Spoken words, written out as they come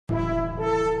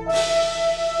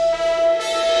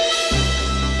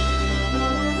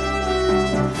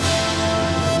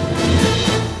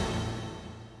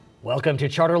Welcome to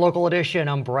Charter Local Edition.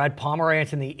 I'm Brad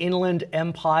Pomerance in the Inland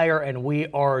Empire, and we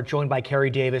are joined by Carey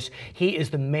Davis. He is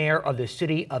the mayor of the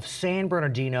city of San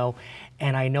Bernardino,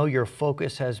 and I know your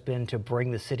focus has been to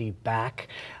bring the city back.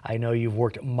 I know you've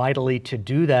worked mightily to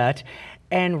do that.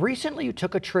 And recently you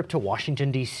took a trip to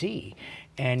Washington, D.C.,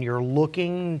 and you're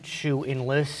looking to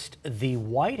enlist the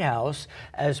White House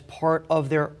as part of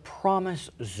their promise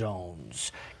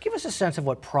zones. Give us a sense of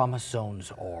what promise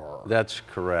zones are. That's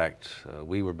correct.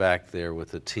 We were back there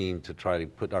with a team to try to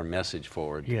put our message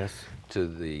forward to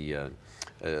the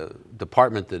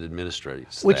department that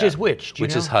administrates Which that. is which? Do you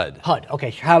Which know? is HUD. HUD,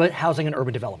 okay, Housing and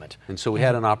Urban Development. And so we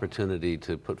had an opportunity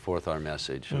to put forth our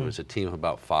message. There was a team of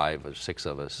about 5 or 6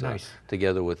 of us,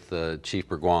 together with Chief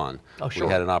Bergwan. Oh, sure.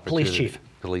 We had an opportunity.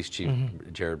 Police Chief.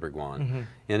 Jared Bergwan.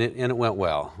 And it went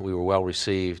well. We were well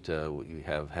received. We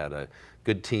have had a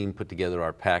good team put together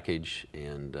our package,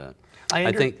 and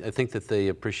I think that they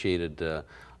appreciated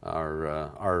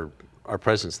our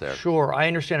presence there. Sure, I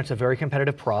understand it's a very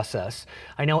competitive process.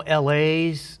 I know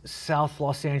LA's South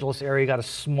Los Angeles area got a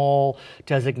small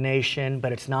designation,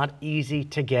 but it's not easy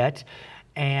to get.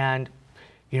 And,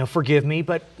 you know, forgive me,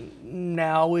 but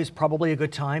now is probably a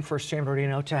good time for San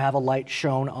Bernardino to have a light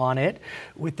shown on it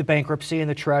with the bankruptcy and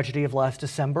the tragedy of last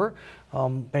December.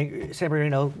 San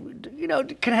Bernardino, you know,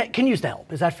 can use the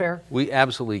help. Is that fair? We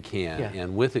absolutely can, Yeah.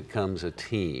 and with it comes a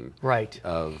team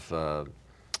of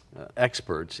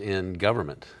experts in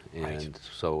government, and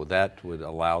so that would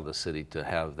allow the city to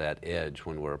have that edge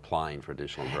when we're applying for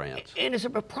additional grants. And is a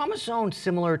promise zone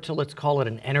similar to, let's call it,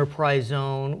 an enterprise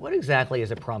zone? What exactly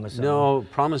is a promise zone? No,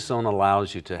 promise zone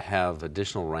allows you to have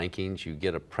additional rankings. You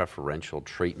get a preferential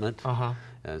treatment,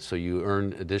 so you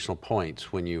earn additional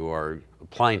points when you are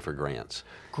applying for grants.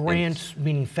 Grants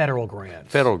meaning federal grants?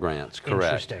 Federal grants, correct.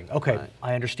 Interesting. Okay,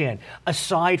 I understand.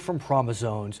 Aside from promise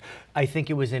zones, I think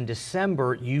it was in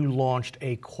December you launched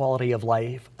a quality of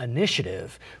life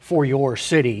initiative for your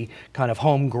city, kind of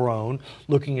homegrown,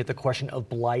 looking at the question of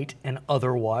blight and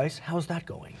otherwise. How's that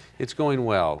going? It's going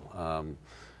well.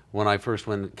 When I first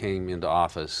came into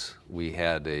office, we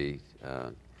had a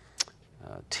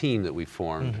team that we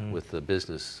formed with the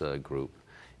business group.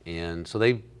 And so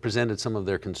they presented some of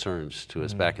their concerns to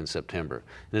us back in September.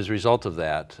 And as a result of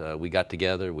that, we got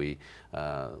together, we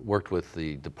worked with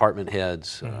the department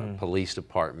heads, police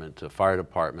department, fire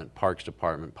department, parks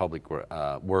department, public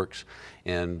works.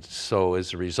 And so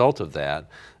as a result of that,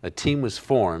 a team was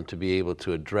formed to be able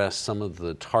to address some of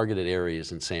the targeted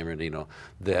areas in San Bernardino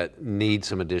that need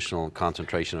some additional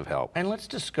concentration of help. And let's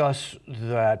discuss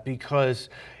that, because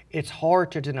it's hard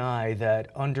to deny that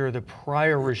under the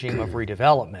prior regime of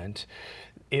redevelopment,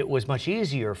 it was much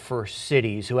easier for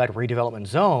cities who had redevelopment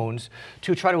zones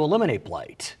to try to eliminate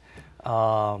blight.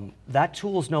 That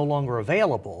tool is no longer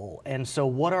available, and so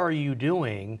what are you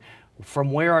doing?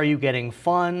 From where are you getting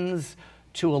funds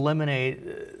to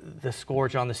eliminate the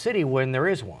scourge on the city when there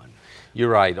is one? You're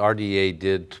right, RDA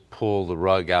did pull the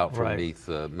rug out from beneath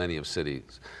many of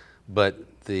cities,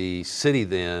 but the city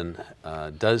then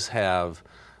does have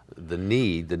the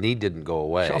need didn't go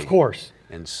away. Of course.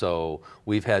 And so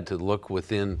we've had to look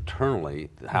within internally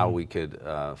how we could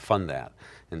fund that.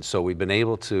 And so we've been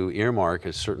able to earmark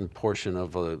a certain portion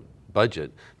of a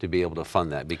budget to be able to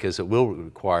fund that, because it will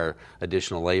require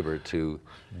additional labor to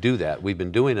do that. We've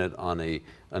been doing it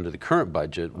under the current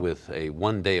budget with a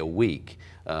 1 day a week.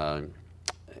 And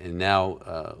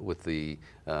now with the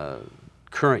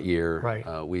current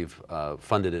year, we've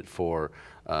funded it for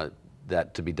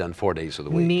that to be done 4 days of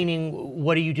the week. Meaning,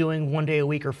 what are you doing 1 day a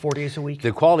week or 4 days a week?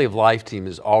 The quality of life team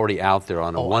is already out there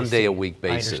on a 1 day a week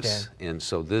basis. And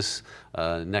so this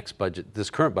this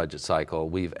current budget cycle,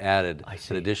 we've added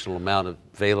an additional amount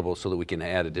available so that we can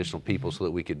add additional people so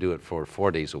that we could do it for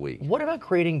 4 days a week. What about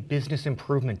creating business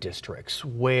improvement districts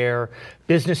where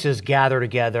businesses gather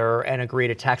together and agree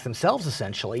to tax themselves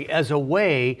essentially as a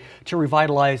way to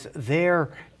revitalize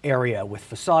their area with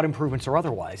facade improvements or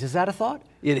otherwise? Is that a thought?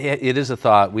 It is a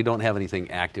thought. We don't have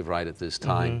anything active right at this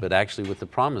time, but actually with the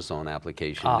Promise Zone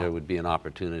application, there would be an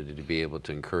opportunity to be able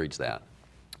to encourage that.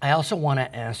 I also want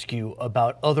to ask you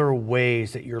about other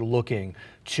ways that you're looking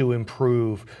to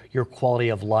improve your quality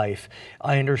of life.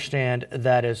 I understand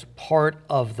that as part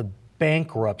of the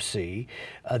bankruptcy,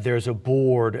 there's a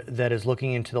board that is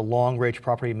looking into the long-range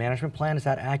property management plan. Is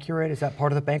that accurate? Is that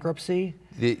part of the bankruptcy?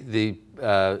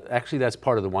 Actually, that's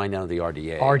part of the wind down of the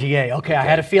RDA. RDA, okay. I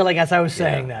had a feeling as I was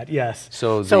saying that, yes.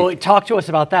 So talk to us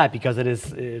about that, because it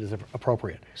is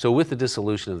appropriate. So with the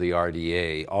dissolution of the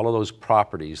RDA, all of those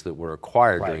properties that were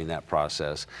acquired during that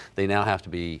process, they now have to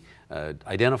be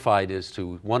identified as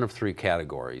to one of 3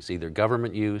 categories, either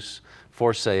government use,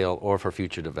 for sale or for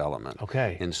future development.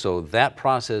 Okay. And so that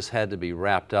process had to be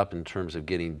wrapped up in terms of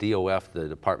getting DOF, the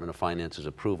Department of Finance's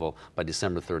approval, by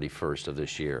December 31st of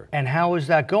this year. And how is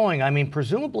that going? I mean,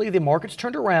 presumably the market's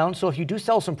turned around, so if you do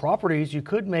sell some properties, you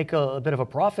could make a bit of a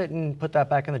profit and put that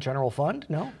back in the general fund,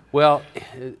 no? Well,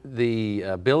 the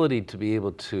ability to be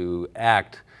able to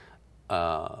act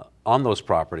on those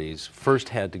properties first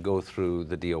had to go through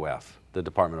the DOF, the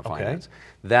Department of Finance.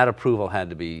 That approval had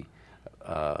to be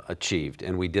achieved,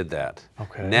 and we did that.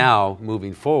 Okay. Now,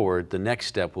 moving forward, the next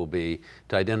step will be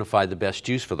to identify the best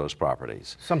use for those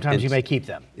properties. Sometimes you may keep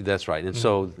them. That's right. And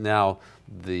so now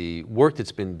the work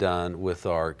that's been done with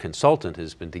our consultant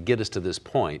has been to get us to this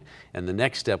point, and the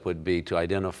next step would be to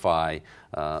identify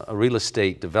a real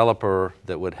estate developer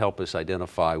that would help us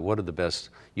identify what are the best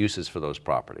uses for those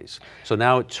properties. So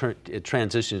now it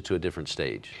transitions to a different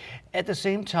stage. At the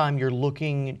same time, you're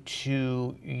looking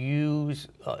to use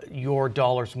your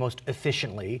dollars most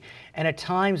efficiently, and at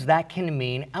times that can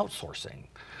mean outsourcing,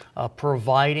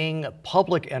 providing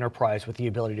public enterprise with the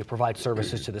ability to provide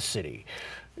services to the city.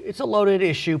 It's a loaded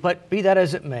issue, but be that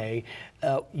as it may,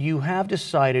 you have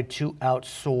decided to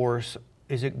outsource,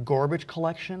 is it garbage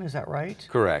collection, is that right?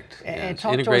 Correct. And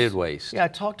yes. Integrated waste. Yeah,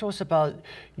 talk to us about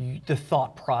the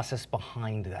thought process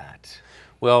behind that.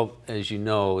 Well, as you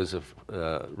know, as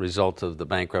a result of the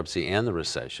bankruptcy and the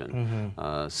recession,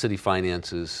 city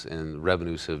finances and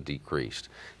revenues have decreased.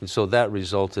 And so that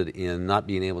resulted in not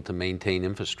being able to maintain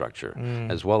infrastructure.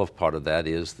 As well as part of that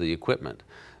is the equipment.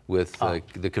 With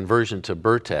the conversion to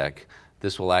Burtec,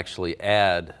 this will actually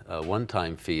add a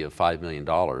one-time fee of $5 million,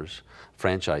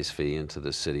 franchise fee, into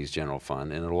the city's general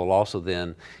fund, and it will also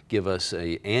then give us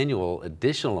an annual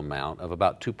additional amount of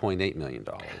about $2.8 million.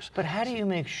 But how do you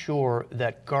make sure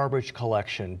that garbage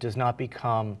collection does not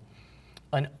become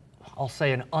an, I'll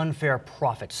say, an unfair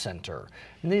profit center?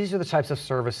 And these are the types of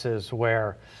services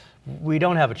where we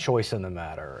don't have a choice in the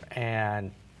matter,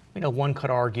 and one could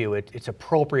argue it's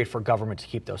appropriate for government to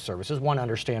keep those services. One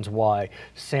understands why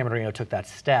San Bernardino took that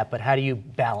step, but how do you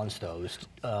balance those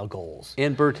goals?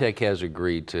 And Burtec has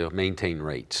agreed to maintain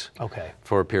rates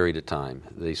for a period of time.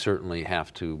 They certainly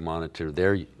have to monitor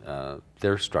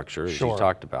their structure, as you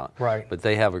talked about. Right. But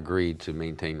they have agreed to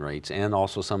maintain rates and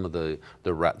also some of the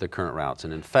current routes.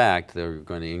 And in fact, they're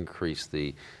going to increase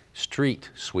the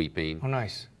street sweeping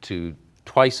to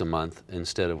twice a month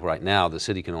instead of right now. The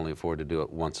city can only afford to do it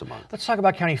once a month. Let's talk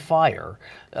about county fire.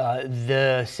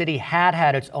 The city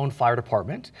had its own fire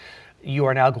department. You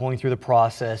are now going through the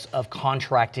process of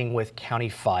contracting with county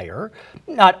fire.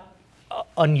 Not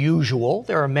unusual.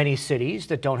 There are many cities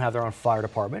that don't have their own fire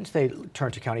departments. They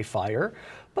turn to county fire.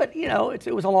 But,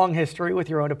 it was a long history with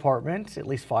your own department, at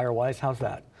least fire-wise. How's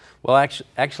that? Well,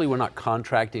 actually, we're not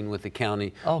contracting with the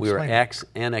county. We are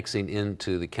annexing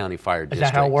into the county fire district.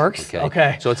 Is that how it works?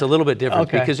 Okay. So it's a little bit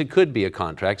different because it could be a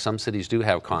contract. Some cities do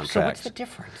have contracts. So what's the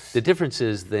difference? The difference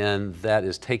is then that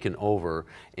is taken over,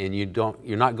 and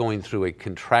you're not going through a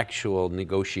contractual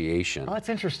negotiation. Oh, that's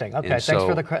interesting. Okay, thanks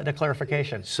for the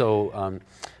clarification. So.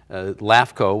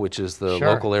 LAFCO, which is the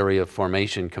Local Area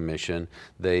Formation Commission,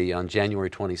 on January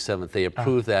 27th, they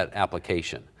approved that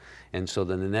application. And so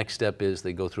then the next step is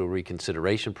they go through a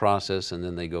reconsideration process, and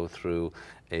then they go through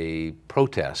a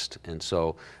protest. And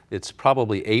so it's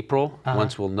probably April,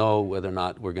 once we'll know whether or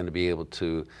not we're going to be able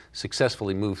to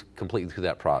successfully move completely through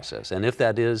that process. And if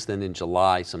that is, then in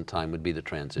July sometime would be the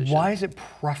transition. Why is it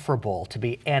preferable to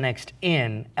be annexed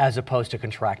in as opposed to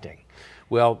contracting?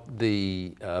 Well,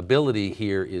 the ability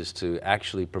here is to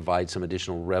actually provide some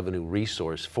additional revenue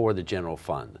resource for the general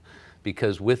fund,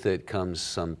 because with it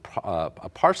comes a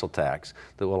parcel tax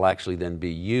that will actually then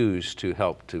be used to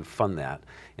help to fund that.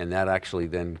 And that actually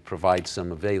then provides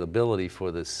some availability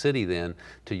for the city then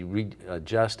to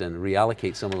readjust and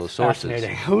reallocate some of those sources.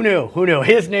 Fascinating. Who knew? Who knew?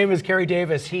 His name is Carey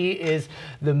Davis. He is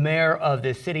the mayor of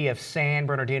the city of San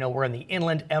Bernardino. We're in the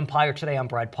Inland Empire today. I'm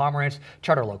Brad Pomerance,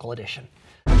 Charter Local Edition.